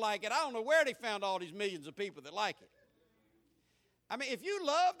I don't like it, I don't know where they found all these millions of people that like it. I mean, if you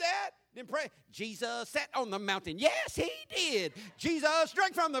love that, then pray. Jesus sat on the mountain. Yes, he did. Jesus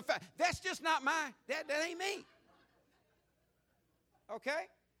drank from the fountain. That's just not that ain't me. Okay?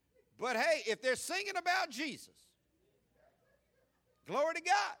 But hey, if they're singing about Jesus, glory to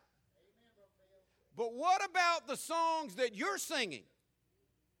God. But what about the songs that you're singing?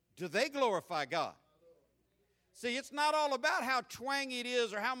 Do they glorify God? See, it's not all about how twangy it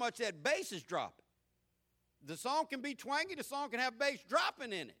is or how much that bass is dropping. The song can be twangy, the song can have bass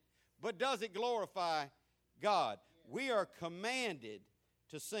dropping in it. But does it glorify God? We are commanded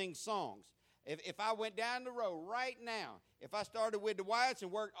to sing songs. If I went down the road right now, if I started with the Wyatts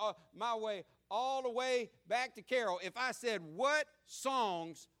and worked my way all the way back to Carroll, if I said, what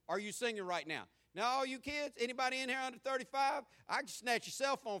songs are you singing right now? Now, all you kids, anybody in here under 35, I can snatch your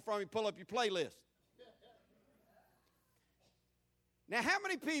cell phone from you and pull up your playlist. Now, how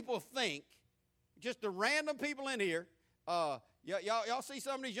many people think, just the random people in here, y'all see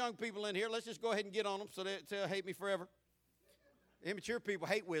some of these young people in here, let's just go ahead and get on them so they'll hate me forever. Immature people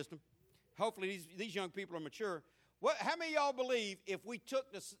hate wisdom. Hopefully these young people are mature. How many of y'all believe if we took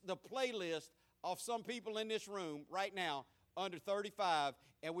the playlist of some people in this room right now under 35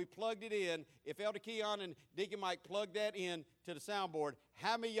 and we plugged it in, if Elder Keon and Deacon Mike plugged that in to the soundboard,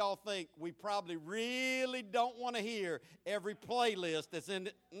 how many of y'all think we probably really don't want to hear every playlist that's in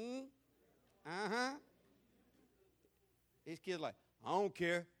it? Uh-huh. These kids are like, I don't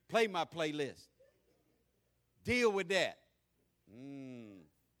care. Play my playlist. Deal with that.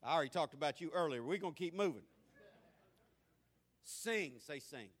 I already talked about you earlier. We're going to keep moving. Sing. Say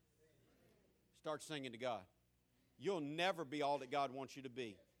sing. Start singing to God. You'll never be all that God wants you to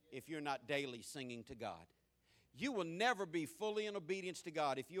be if you're not daily singing to God. You will never be fully in obedience to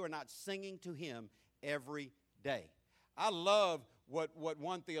God if you are not singing to Him every day. I love what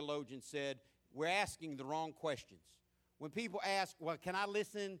one theologian said. We're asking the wrong questions. When people ask, well, can I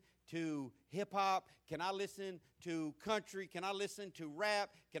listen to hip-hop? Can I listen to country? Can I listen to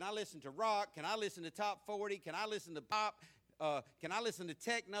rap? Can I listen to rock? Can I listen to top 40? Can I listen to pop? Can I listen to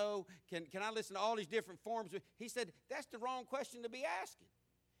techno? Can I listen to all these different forms? He said, that's the wrong question to be asking.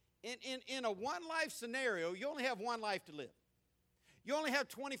 In a one-life scenario, you only have one life to live. You only have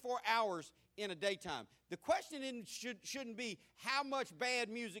 24 hours in a daytime. The question shouldn't be how much bad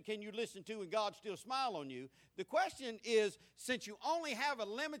music can you listen to and God still smile on you. The question is, since you only have a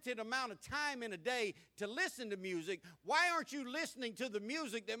limited amount of time in a day to listen to music, why aren't you listening to the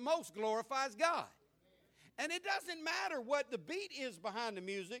music that most glorifies God? And it doesn't matter what the beat is behind the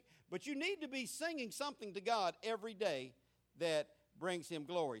music, but you need to be singing something to God every day that brings Him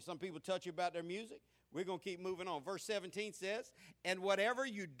glory. Some people touch you about their music. We're going to keep moving on. Verse 17 says, and whatever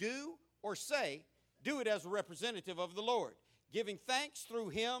you do or say, do it as a representative of the Lord, giving thanks through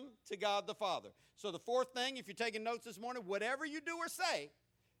Him to God the Father. So the fourth thing, if you're taking notes this morning, whatever you do or say,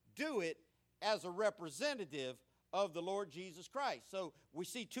 do it as a representative of the Lord Jesus Christ. So we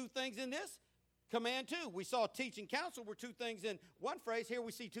see two things in this. Command two. We saw teach and counsel were two things in one phrase. Here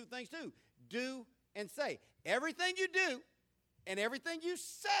we see two things too. Do and say. Everything you do and everything you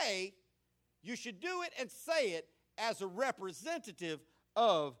say, you should do it and say it as a representative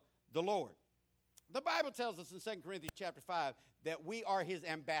of the Lord. The Bible tells us in 2 Corinthians chapter 5 that we are His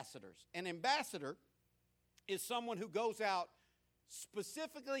ambassadors. An ambassador is someone who goes out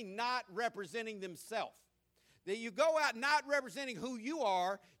specifically not representing themselves. That you go out not representing who you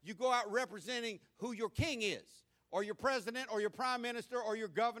are, you go out representing who your king is, or your president, or your prime minister, or your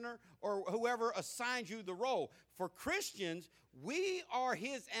governor, or whoever assigns you the role. For Christians, we are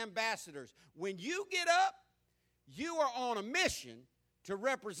His ambassadors. When you get up, you are on a mission to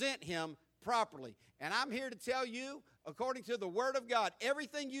represent Him properly. And I'm here to tell you, according to the Word of God,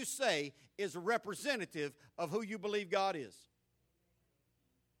 everything you say is a representative of who you believe God is.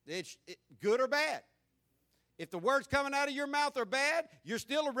 It's good or bad. If the words coming out of your mouth are bad, you're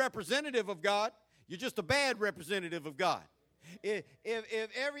still a representative of God. You're just a bad representative of God. If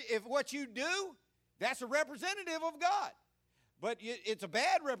what you do, that's a representative of God. But it's a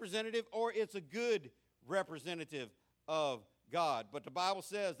bad representative or it's a good representative of God. But the Bible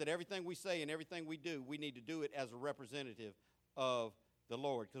says that everything we say and everything we do, we need to do it as a representative of the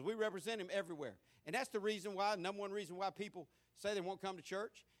Lord. Because we represent Him everywhere. And that's the reason why, number one reason why people say they won't come to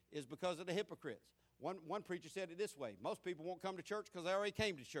church is because of the hypocrites. One preacher said it this way: most people won't come to church because they already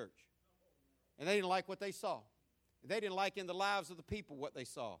came to church. And they didn't like what they saw. They didn't like in the lives of the people what they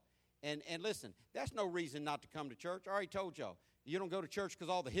saw. And listen, that's no reason not to come to church. I already told y'all. You don't go to church because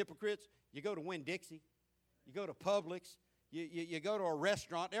all the hypocrites. You go to Winn-Dixie. You go to Publix. You go to a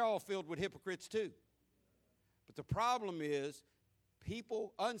restaurant. They're all filled with hypocrites too. But the problem is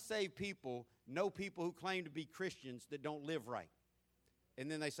people, unsaved people, know people who claim to be Christians that don't live right.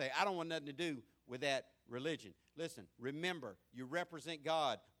 And then they say, I don't want nothing to do with that religion. Listen, remember, you represent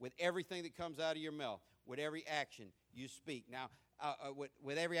God with everything that comes out of your mouth, with every action you speak. Now,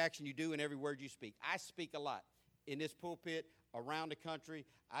 with every action you do and every word you speak. I speak a lot. In this pulpit, around the country,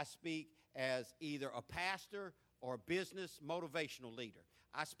 I speak as either a pastor or a business motivational leader.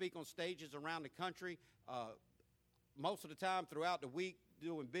 I speak on stages around the country most of the time throughout the week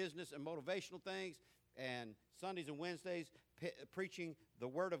doing business and motivational things, and Sundays and Wednesdays preaching the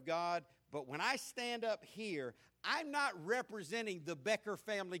Word of God. But when I stand up here, I'm not representing the Becker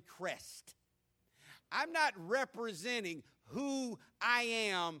family crest. I'm not representing who I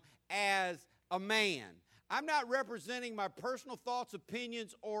am as a man. I'm not representing my personal thoughts,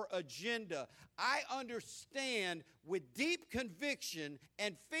 opinions, or agenda. I understand with deep conviction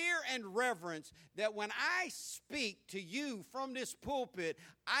and fear and reverence that when I speak to you from this pulpit,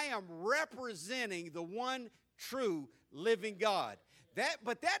 I am representing the one true living God.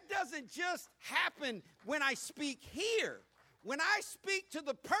 But that doesn't just happen when I speak here. When I speak to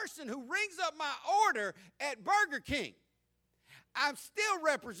the person who rings up my order at Burger King, I'm still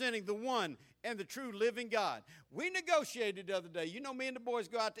representing the one and the true living God. We negotiated the other day. You know, me and the boys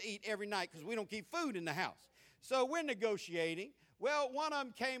go out to eat every night because we don't keep food in the house. So we're negotiating. Well, one of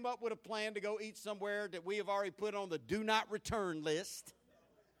them came up with a plan to go eat somewhere that we have already put on the do not return list.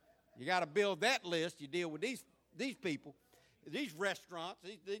 You got to build that list. You deal with these people, these restaurants,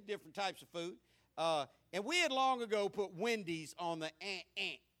 these different types of food. And we had long ago put Wendy's on the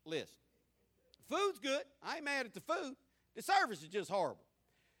list. Food's good. I ain't mad at the food. The service is just horrible.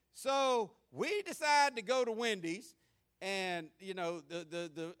 So we decided to go to Wendy's, and, you know,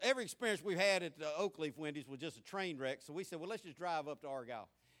 the every experience we've had at the Oakleaf Wendy's was just a train wreck. So we said, well, let's just drive up to Argyle,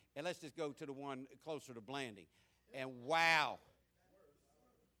 and let's just go to the one closer to Blanding. And wow.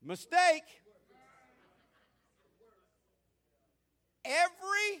 Mistake.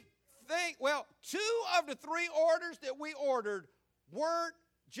 Everything, well, 2 of the 3 orders that we ordered weren't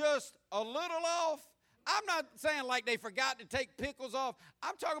just a little off. I'm not saying like they forgot to take pickles off.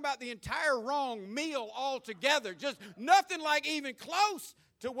 I'm talking about the entire wrong meal altogether. Just nothing like even close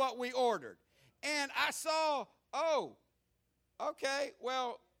to what we ordered. And I saw, oh, okay,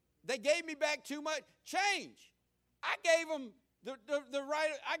 well, they gave me back too much change. I gave them the right,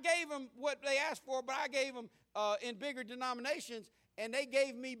 I gave them what they asked for, but I gave them in bigger denominations, and they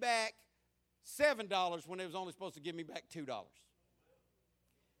gave me back $7 when they was only supposed to give me back $2.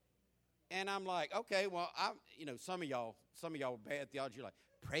 And I'm like, okay, well, some of y'all bad theology, you're like,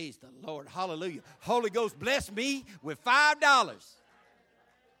 praise the Lord, hallelujah. Holy Ghost bless me with $5.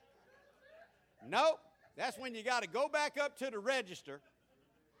 Nope, that's when you got to go back up to the register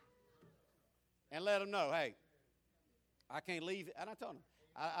and let them know, hey, I can't leave. And I told them,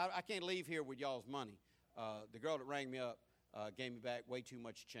 I can't leave here with y'all's money. The girl that rang me up gave me back way too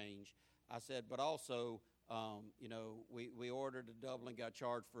much change. I said, but also, we ordered a double and got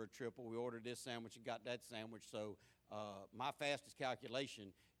charged for a triple. We ordered this sandwich and got that sandwich. So my fastest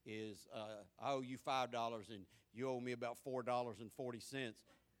calculation is I owe you $5 and you owe me about $4.40.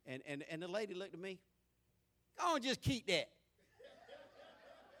 And the lady looked at me, go on, just keep that.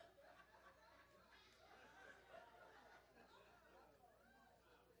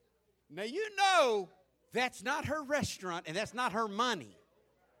 Now, you know that's not her restaurant and that's not her money.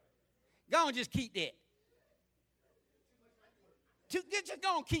 Go on, just keep that. Just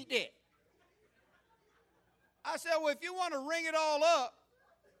go and keep that. I said, well, if you want to ring it all up,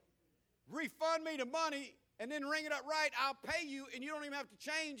 refund me the money, and then ring it up right, I'll pay you, and you don't even have to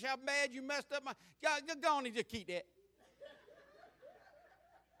change how bad you messed up my... Go on and just keep that.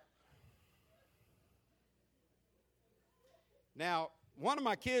 Now, one of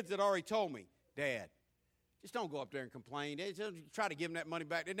my kids had already told me, Dad, just don't go up there and complain. They just try to give them that money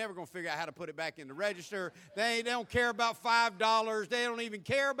back. They're never going to figure out how to put it back in the register. They don't care about $5. They don't even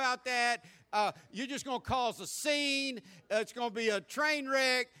care about that. You're just going to cause a scene. It's going to be a train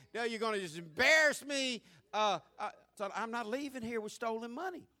wreck. You're going to just embarrass me. So I'm not leaving here with stolen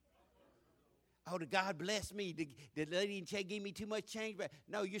money. Oh, did God bless me? The lady in check gave me too much change back.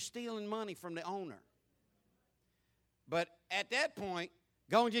 No, you're stealing money from the owner. But at that point,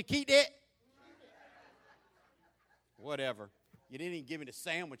 go and just keep that. Whatever. You didn't even give me the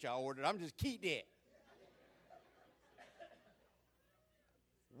sandwich I ordered. I'm just keep that.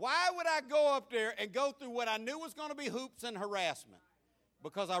 Why would I go up there and go through what I knew was going to be hoops and harassment?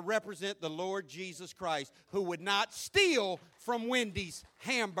 Because I represent the Lord Jesus Christ, who would not steal from Wendy's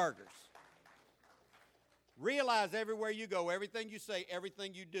hamburgers. Realize everywhere you go, everything you say,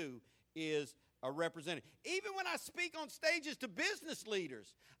 everything you do is a representative. Even when I speak on stages to business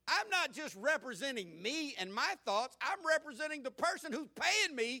leaders, I'm not just representing me and my thoughts. I'm representing the person who's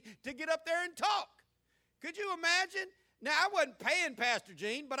paying me to get up there and talk. Could you imagine? Now, I wasn't paying Pastor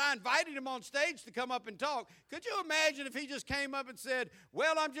Gene, but I invited him on stage to come up and talk. Could you imagine if he just came up and said,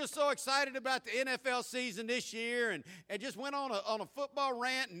 well, I'm just so excited about the NFL season this year, and just went on a football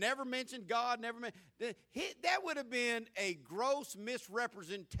rant and never mentioned God, that would have been a gross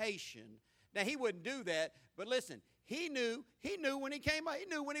misrepresentation. Now, he wouldn't do that, but listen, he knew when he came up, he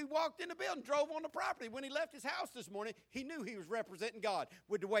knew when he walked in the building, drove on the property. When he left his house this morning, he knew he was representing God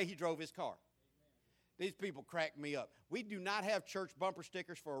with the way he drove his car. These people crack me up. We do not have church bumper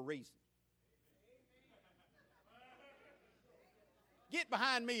stickers for a reason. Get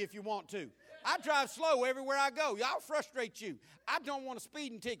behind me if you want to. I drive slow everywhere I go. Y'all frustrate you. I don't want a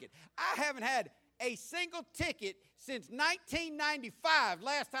speeding ticket. I haven't had a single ticket since 1995,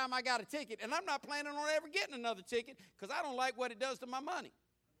 last time I got a ticket, and I'm not planning on ever getting another ticket because I don't like what it does to my money.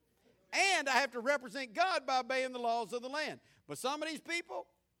 And I have to represent God by obeying the laws of the land. But some of these people,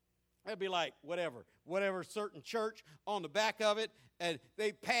 they'll be like, whatever certain church on the back of it, and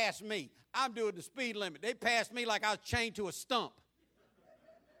they pass me. I'm doing the speed limit. They passed me like I was chained to a stump.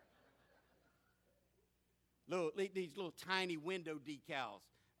 These little tiny window decals.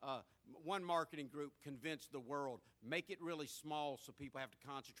 One marketing group convinced the world, make it really small so people have to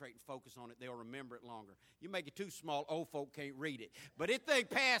concentrate and focus on it. They'll remember it longer. You make it too small, old folk can't read it. But if they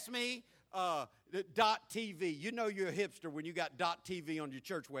pass me, .tv. You know you're a hipster when you got .tv on your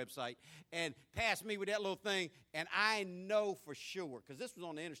church website, and pass me with that little thing, and I know for sure, because this was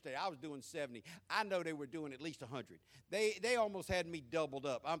on the interstate, I was doing 70. I know they were doing at least 100. They almost had me doubled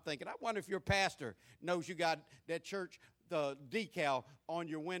up. I'm thinking, I wonder if your pastor knows you got that church, the decal on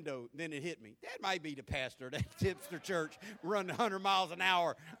your window. Then it hit me. That might be the pastor of that hipster church running 100 miles an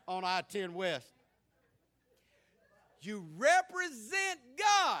hour on I-10 West. You represent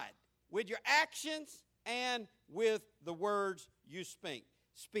God with your actions and with the words you speak.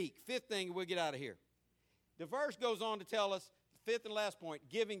 Fifth thing, we'll get out of here. The verse goes on to tell us, fifth and last point,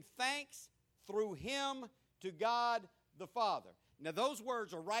 giving thanks through him to God the Father. Now, those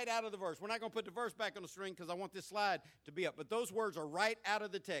words are right out of the verse. We're not going to put the verse back on the screen because I want this slide to be up. But those words are right out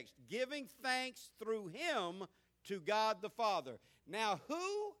of the text. Giving thanks through him to God the Father. Now,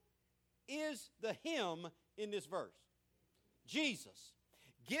 who is the him in this verse? Jesus.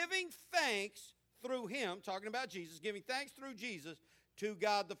 Giving thanks through him, talking about Jesus, giving thanks through Jesus to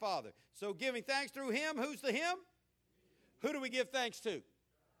God the Father. So giving thanks through him, who's the him? Who do we give thanks to?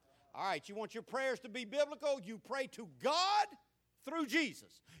 All right, you want your prayers to be biblical? You pray to God through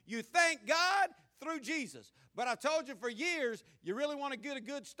Jesus. You thank God through Jesus. But I've told you for years, you really want to get a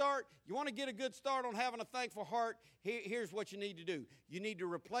good start. You want to get a good start on having a thankful heart. Here's what you need to do. You need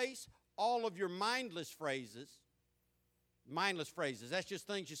to replace all of your mindless phrases. Mindless phrases. That's just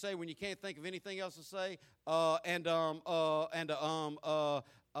things you say when you can't think of anything else to say.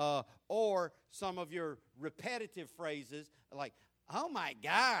 Or some of your repetitive phrases like, oh my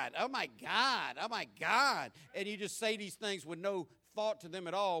God, oh my God, oh my God. And you just say these things with no thought to them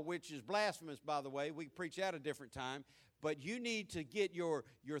at all, which is blasphemous, by the way. We can preach that a different time. But you need to get your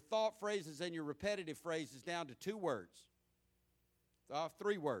thought phrases and your repetitive phrases down to 2 words.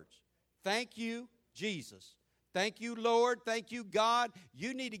 3 words. Thank you, Jesus. Thank you, Lord. Thank you, God.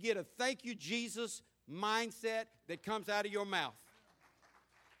 You need to get a thank you, Jesus mindset that comes out of your mouth.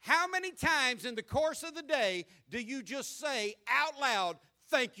 How many times in the course of the day do you just say out loud,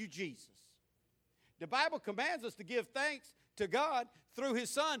 thank you, Jesus? The Bible commands us to give thanks to God through his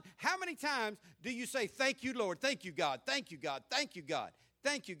Son. How many times do you say, thank you, Lord, thank you, God, thank you, God, thank you, God,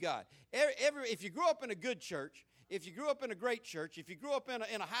 thank you, God? If you grew up in a good church, if you grew up in a great church, if you grew up in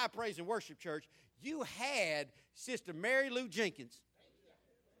a high praise and worship church, you had Sister Mary Lou Jenkins.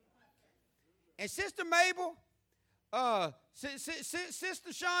 And Sister Mabel,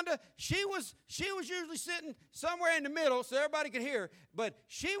 Sister Shonda, she was usually sitting somewhere in the middle so everybody could hear, but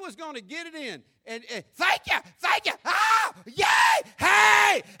she was going to get it in. And thank you, ah, yay,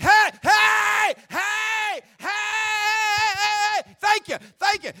 hey, hey, hey, hey, hey, thank you,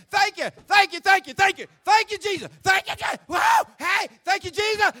 Jesus, thank you, Jesus, whoa, hey, thank you,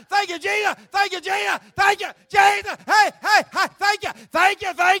 Jesus, thank you, Jesus, thank you, Jesus, thank you, Jesus, hey, thank you.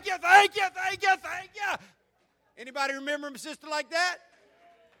 Anybody remember a sister like that?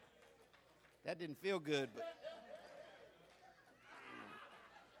 That didn't feel good, but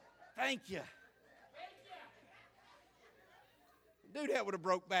Thank you. Dude, that would have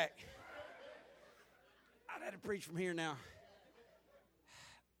broke back. I'd have to preach from here now.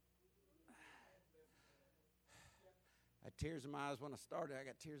 I had tears in my eyes when I started. I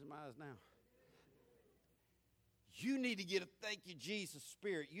got tears in my eyes now. You need to get a thank you, Jesus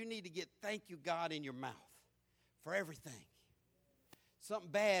spirit. You need to get thank you, God, in your mouth for everything.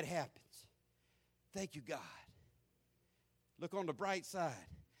 Something bad happens. Thank you, God. Look on the bright side.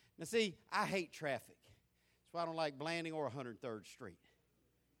 Now, see, I hate traffic. That's why I don't like Blanding or 103rd Street.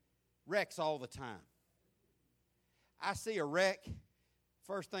 Wrecks all the time. I see a wreck.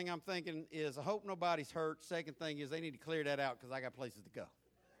 First thing I'm thinking is, I hope nobody's hurt. Second thing is, they need to clear that out because I got places to go.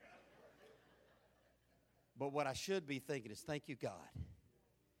 But what I should be thinking is, thank you, God,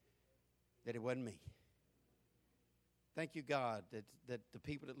 that it wasn't me. Thank you, God, that the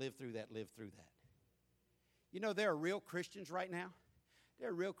people that lived through that. You know, there are real Christians right now. There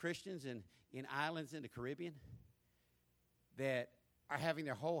are real Christians in islands in the Caribbean that are having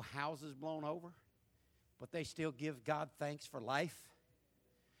their whole houses blown over, but they still give God thanks for life.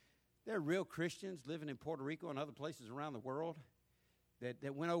 There are real Christians living in Puerto Rico and other places around the world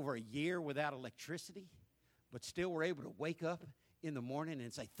that went over a year without electricity, but still were able to wake up in the morning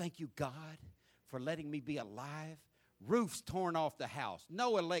and say, thank you, God, for letting me be alive. Roofs torn off the house,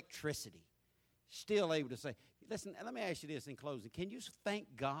 no electricity. Still able to say, listen, let me ask you this in closing. Can you thank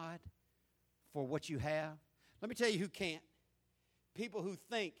God for what you have? Let me tell you who can't. People who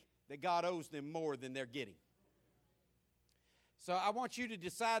think that God owes them more than they're getting. So I want you to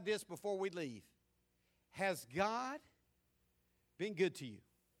decide this before we leave. Has God been good to you?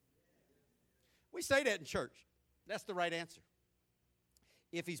 We say that in church. That's the right answer.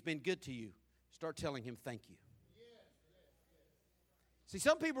 If he's been good to you, start telling him thank you. See,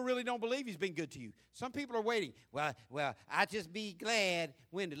 some people really don't believe he's been good to you. Some people are waiting. Well, I just be glad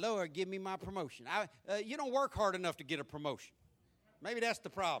when the Lord give me my promotion. You don't work hard enough to get a promotion. Maybe that's the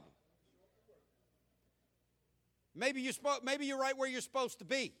problem. Maybe you're right where you're supposed to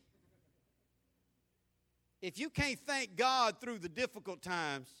be. If you can't thank God through the difficult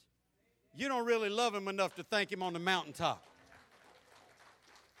times, you don't really love him enough to thank him on the mountaintop.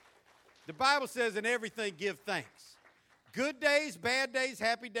 The Bible says in everything give thanks. Good days, bad days,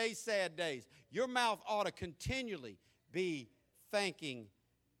 happy days, sad days. Your mouth ought to continually be thanking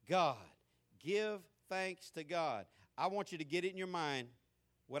God. Give thanks to God. I want you to get it in your mind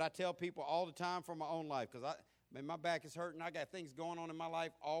what I tell people all the time from my own life, because my back is hurting. I got things going on in my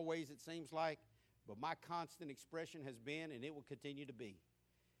life always, it seems like, but my constant expression has been, and it will continue to be,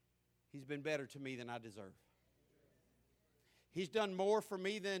 he's been better to me than I deserve. He's done more for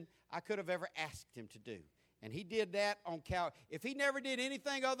me than I could have ever asked him to do. And he did that on Calvary. If he never did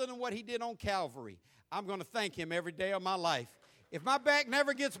anything other than what he did on Calvary, I'm going to thank him every day of my life. If my back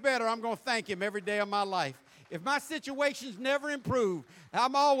never gets better, I'm going to thank him every day of my life. If my situations never improve,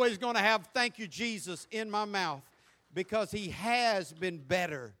 I'm always going to have thank you, Jesus, in my mouth, because he has been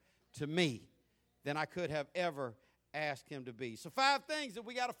better to me than I could have ever asked him to be. So 5 things that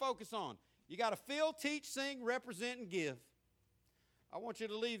we got to focus on. You got to feel, teach, sing, represent, and give. I want you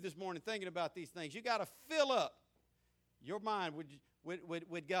to leave this morning thinking about these things. You got to fill up your mind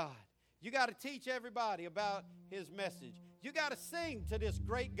with God. You got to teach everybody about his message. You got to sing to this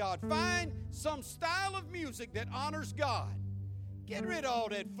great God. Find some style of music that honors God. Get rid of all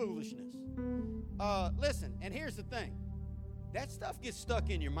that foolishness. Listen, and here's the thing. That stuff gets stuck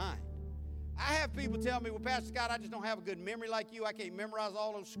in your mind. I have people tell me, well, Pastor Scott, I just don't have a good memory like you. I can't memorize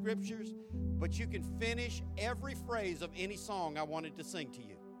all those scriptures. But you can finish every phrase of any song I wanted to sing to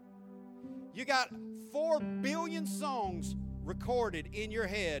you. You got 4 billion songs recorded in your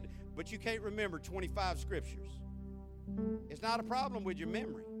head, but you can't remember 25 scriptures. It's not a problem with your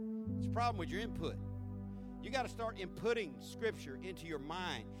memory. It's a problem with your input. You got to start inputting scripture into your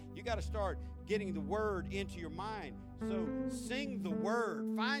mind. You got to start getting the word into your mind. So sing the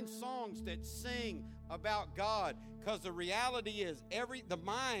word. Find songs that sing about God, because the reality is the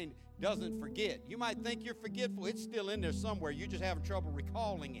mind doesn't forget. You might think you're forgetful. It's still in there somewhere. You're just having trouble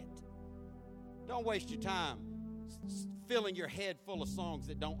recalling it. Don't waste your time filling your head full of songs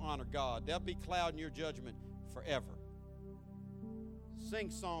that don't honor God. They'll be clouding your judgment forever.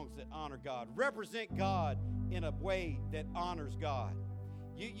 Sing songs that honor God. Represent God in a way that honors God.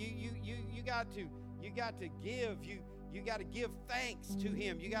 You got to give. You got to give thanks to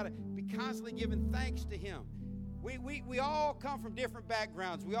him. You got to be constantly giving thanks to him. We all come from different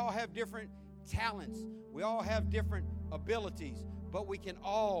backgrounds. We all have different talents. We all have different abilities, but we can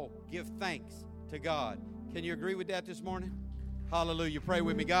all give thanks to God. Can you agree with that this morning? Hallelujah. Pray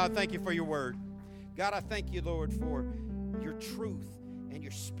with me. God, thank you for your word. God, I thank you, Lord, for your truth and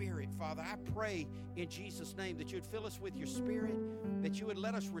your Spirit, Father. I pray in Jesus' name that you would fill us with your Spirit, that you would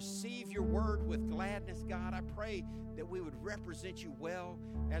let us receive your word with gladness, God. I pray that we would represent you well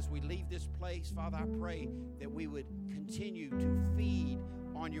as we leave this place. Father, I pray that we would continue to feed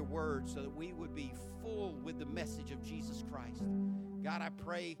on your word so that we would be full with the message of Jesus Christ. God, I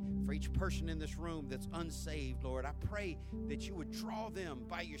pray for each person in this room that's unsaved, Lord. I pray that you would draw them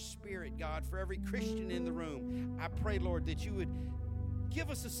by your Spirit, God. For every Christian in the room, I pray, Lord, that you would give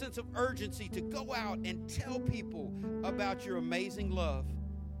us a sense of urgency to go out and tell people about your amazing love.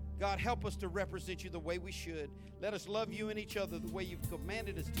 God, help us to represent you the way we should. Let us love you and each other the way you've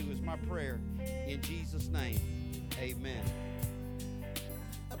commanded us to, is my prayer. In Jesus' name, amen.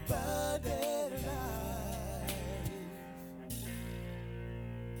 Abundant life.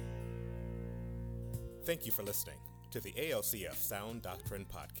 Thank you for listening to the ALCF Sound Doctrine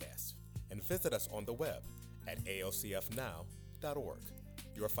Podcast, and visit us on the web at alcfnow.org.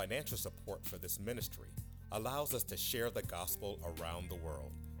 Your financial support for this ministry allows us to share the gospel around the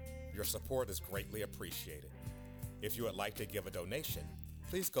world. Your support is greatly appreciated. If you would like to give a donation,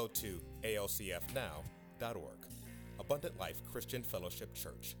 please go to alcfnow.org. Abundant Life Christian Fellowship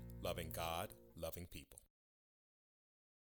Church, loving God, loving people.